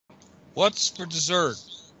What's for dessert?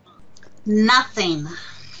 Nothing.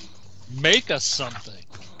 Make us something.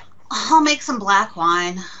 I'll make some black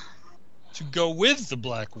wine. To go with the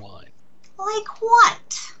black wine. Like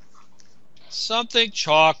what? Something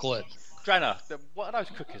chocolate. Drenna, what are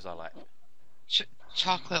those cookies I like?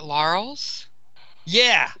 Chocolate laurels?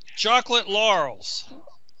 Yeah, chocolate laurels.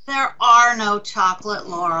 There are no chocolate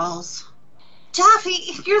laurels.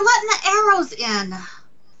 Jaffe, you're letting the arrows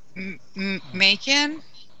in. Macon?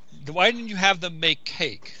 Why didn't you have them make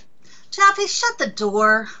cake? Jaffe, shut the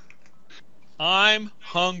door. I'm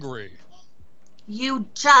hungry. You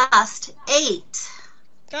just ate.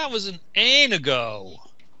 That was an ain't ago.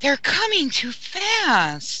 They're coming too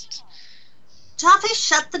fast. Jaffe,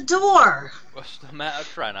 shut the door. What's the matter,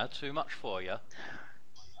 Drenna? Too much for you?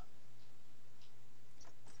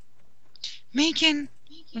 Macon,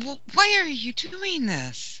 why are you doing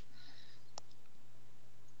this?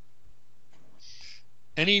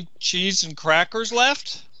 Any cheese and crackers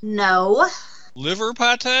left? No. Liver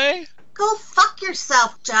pate? Go fuck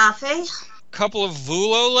yourself, Jaffe. Couple of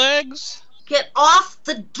vulo legs? Get off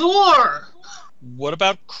the door. What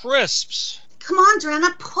about crisps? Come on,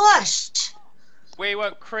 Drenna, push. We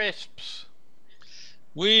want crisps.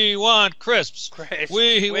 We want crisps. Crisps.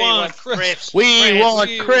 We want crisps. crisps. We want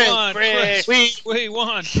crisps. crisps. Crisps. We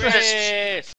want crisps. Crisps.